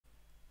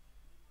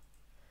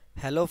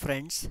Hello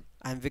friends,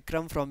 I'm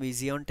Vikram from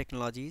eZeon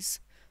Technologies.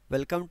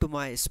 Welcome to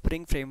my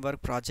Spring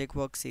Framework project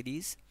work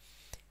series.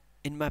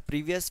 In my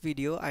previous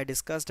video, I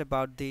discussed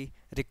about the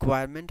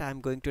requirement I'm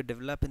going to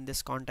develop in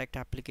this contact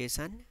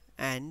application,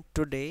 and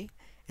today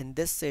in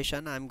this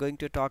session I'm going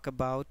to talk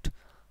about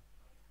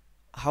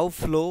how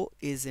flow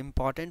is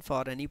important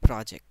for any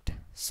project.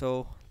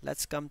 So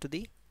let's come to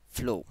the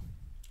flow.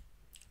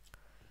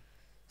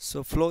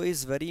 So flow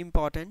is very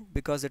important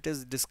because it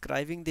is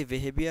describing the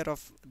behavior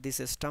of the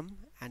system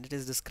and it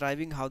is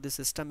describing how the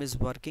system is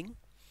working.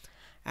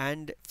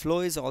 And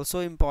flow is also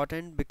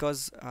important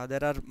because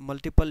there are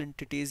multiple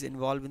entities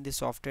involved in the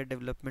software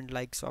development,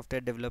 like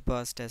software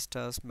developers,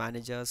 testers,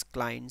 managers,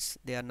 clients.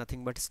 They are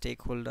nothing but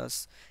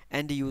stakeholders,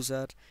 end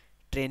user,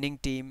 training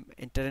team,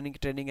 and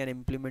training and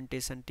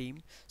implementation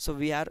team. So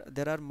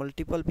there are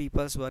multiple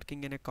peoples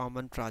working in a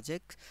common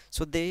project,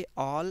 so they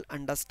all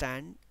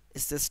understand a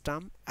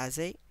system as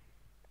a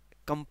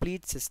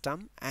complete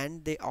system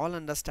and they all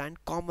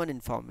understand common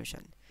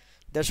information.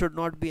 There should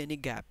not be any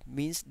gap,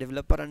 means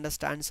developer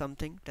understands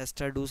something,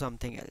 tester do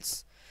something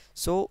else,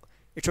 so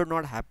it should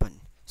not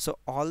happen. So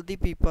all the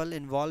people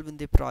involved in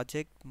the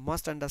project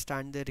must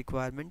understand the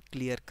requirement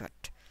clear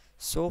cut.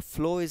 So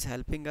flow is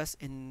helping us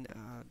in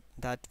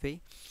that way,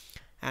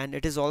 and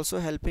it is also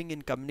helping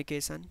in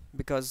communication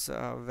because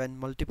when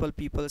multiple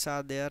peoples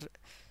are there,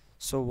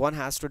 so one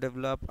has to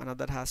develop,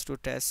 another has to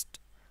test,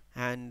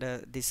 and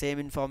the same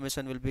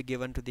information will be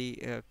given to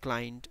the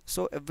client,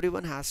 so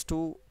everyone has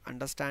to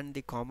understand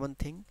the common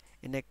thing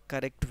in a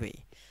correct way.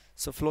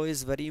 So flow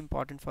is very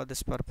important for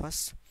this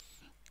purpose.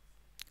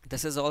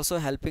 This is also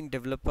helping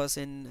developers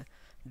in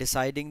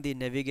deciding the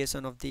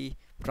navigation of the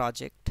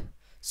project.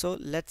 So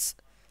let's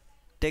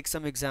take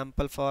some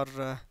example for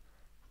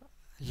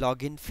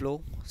login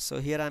flow. So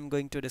here I'm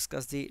going to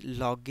discuss the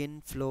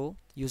login flow,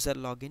 user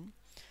login.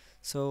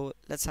 So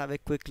let's have a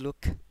quick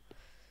look.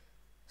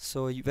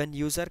 So when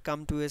user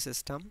come to a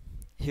system,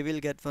 he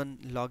will get one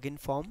login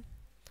form.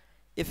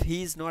 If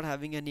he is not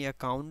having any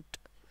account,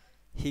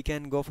 he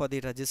can go for the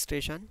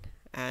registration,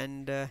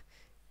 and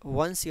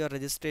once your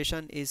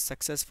registration is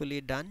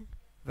successfully done,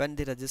 when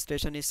the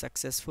registration is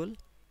successful,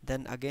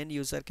 then again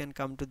user can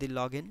come to the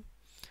login,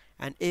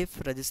 and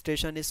if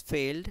registration is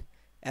failed,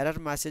 error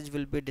message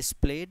will be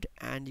displayed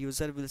and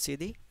user will see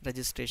the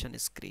registration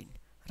screen.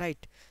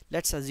 Right,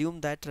 let's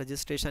assume that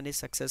registration is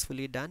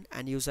successfully done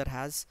and user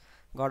has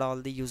got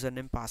all the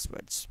username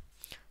passwords.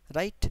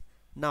 Right,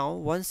 now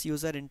once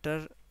user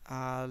enter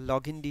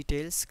login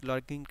details,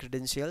 login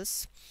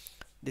credentials,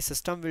 the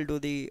system will do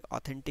the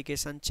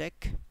authentication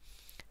check.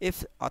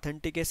 If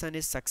authentication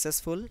is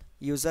successful,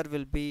 user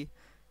will be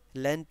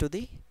lent to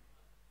the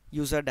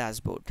user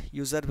dashboard.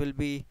 User will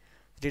be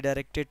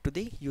redirected to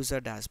the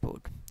user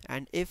dashboard,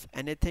 and if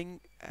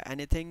anything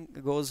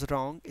goes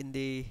wrong in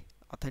the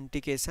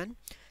authentication,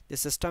 the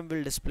system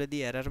will display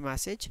the error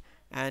message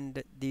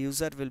and the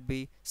user will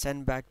be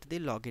sent back to the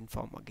login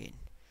form again.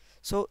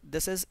 So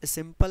this is a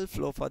simple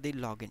flow for the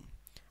login.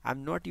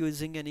 I'm not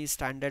using any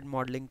standard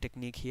modeling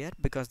technique here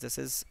because this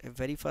is a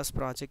very first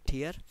project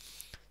here.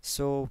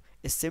 So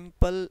a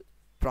simple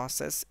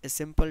process, a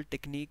simple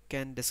technique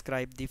can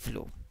describe the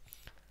flow.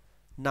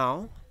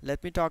 Now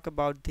let me talk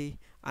about the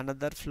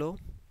another flow.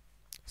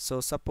 So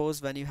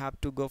suppose when you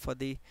have to go for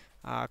the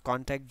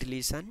contact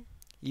deletion,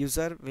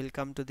 user will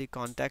come to the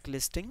contact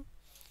listing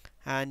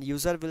and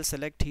user will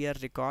select here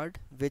record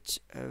which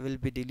will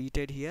be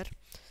deleted here.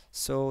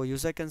 So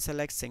user can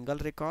select single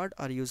record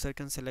or user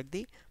can select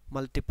the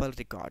multiple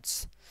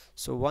records.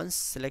 So once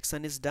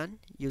selection is done,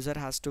 user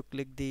has to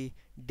click the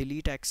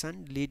delete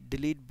action.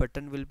 Delete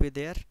button will be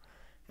there,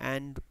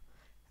 and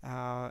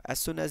as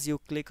soon as you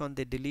click on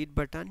the delete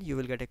button, you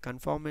will get a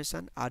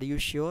confirmation. Are you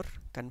sure?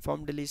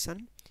 Confirm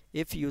deletion.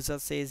 If user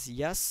says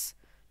yes,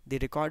 the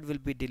record will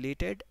be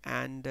deleted,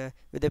 and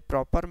with a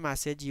proper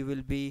message you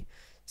will be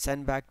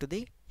sent back to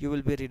the, you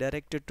will be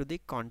redirected to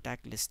the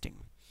contact listing.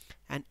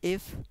 And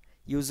if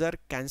user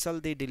cancel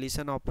the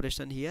deletion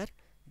operation here,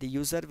 the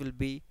user will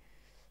be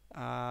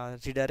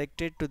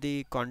redirected to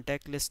the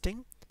contact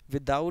listing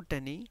without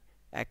any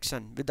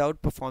action,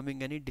 without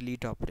performing any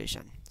delete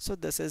operation. So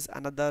this is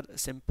another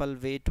simple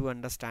way to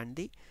understand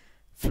the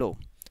flow.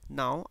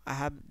 Now I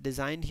have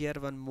designed here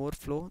one more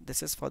flow.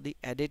 This is for the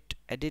edit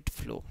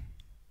flow.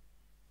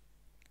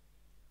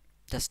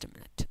 Just a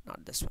minute,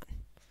 not this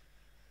one.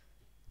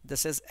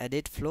 This is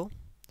edit flow.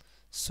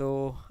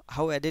 So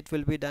how edit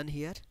will be done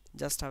here?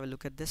 Just have a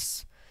look at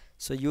this.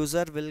 So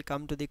user will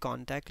come to the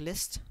contact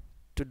list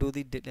to do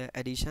the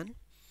addition,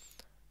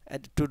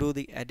 to do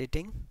the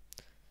editing.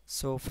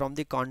 So from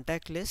the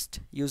contact list,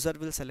 user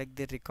will select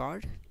the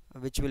record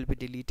which will be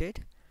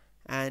deleted,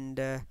 and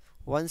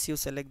once you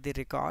select the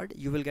record,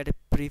 you will get a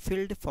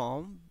pre-filled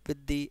form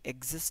with the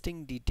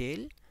existing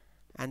detail,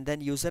 and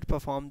then user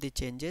perform the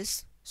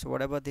changes. So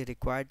whatever the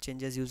required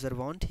changes user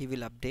want, he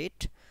will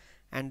update,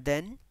 and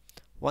then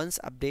once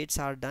updates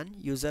are done,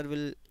 user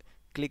will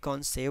click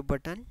on save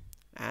button,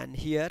 and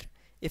here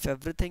if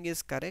everything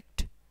is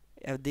correct,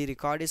 if the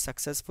record is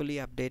successfully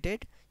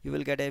updated, you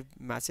will get a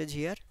message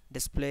here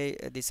display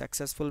the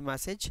successful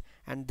message,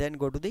 and then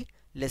go to the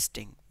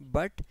listing.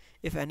 But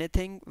if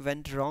anything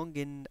went wrong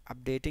in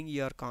updating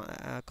your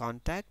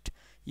contact,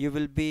 you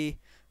will be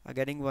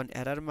getting one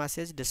error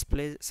message,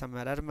 display some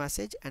error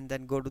message, and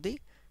then go to the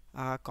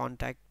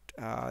contact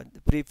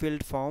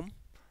pre-filled form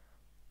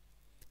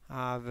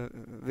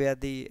where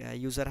the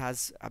user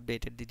has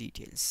updated the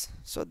details.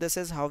 So this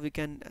is how we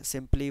can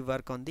simply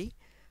work on the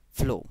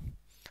flow.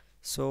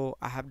 So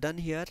I have done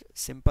here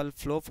simple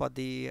flow for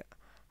the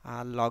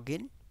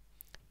login,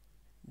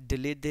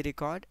 delete the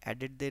record,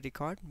 edit the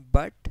record,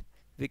 but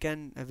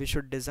we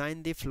should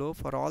design the flow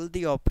for all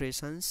the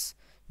operations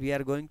we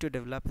are going to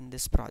develop in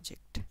this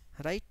project,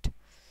 right?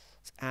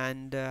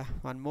 And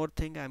one more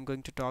thing I'm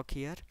going to talk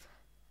here.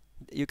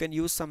 You can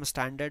use some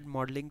standard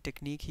modeling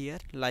technique here,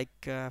 like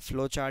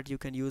flowchart you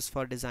can use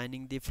for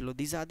designing the flow.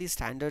 These are the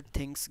standard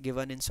things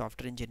given in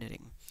software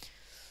engineering.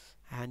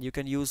 And you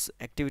can use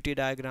activity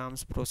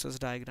diagrams, process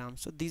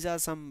diagrams. So these are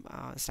some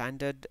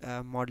standard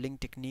modeling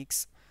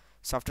techniques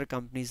software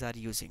companies are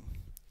using.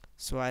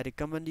 So I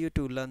recommend you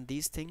to learn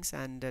these things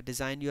and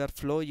design your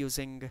flow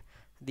using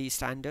the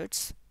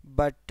standards.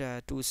 But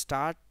to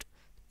start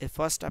a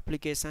first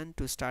application,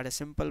 to start a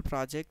simple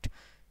project,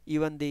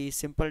 even the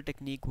simple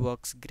technique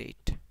works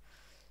great.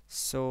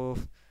 So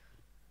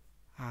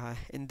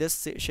in this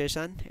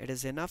session it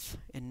is enough.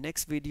 In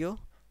next video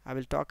I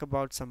will talk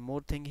about some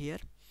more thing here.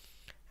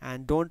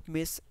 And don't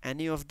miss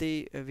any of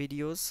the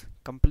videos.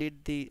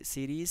 Complete the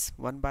series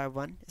one by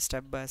one,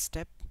 step by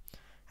step.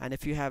 And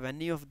if you have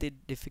any of the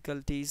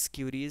difficulties,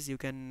 queries, you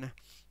can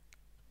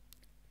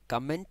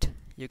comment.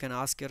 You can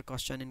ask your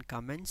question in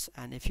comments.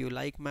 And if you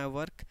like my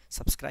work,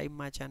 subscribe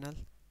my channel.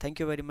 Thank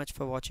you very much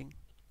for watching.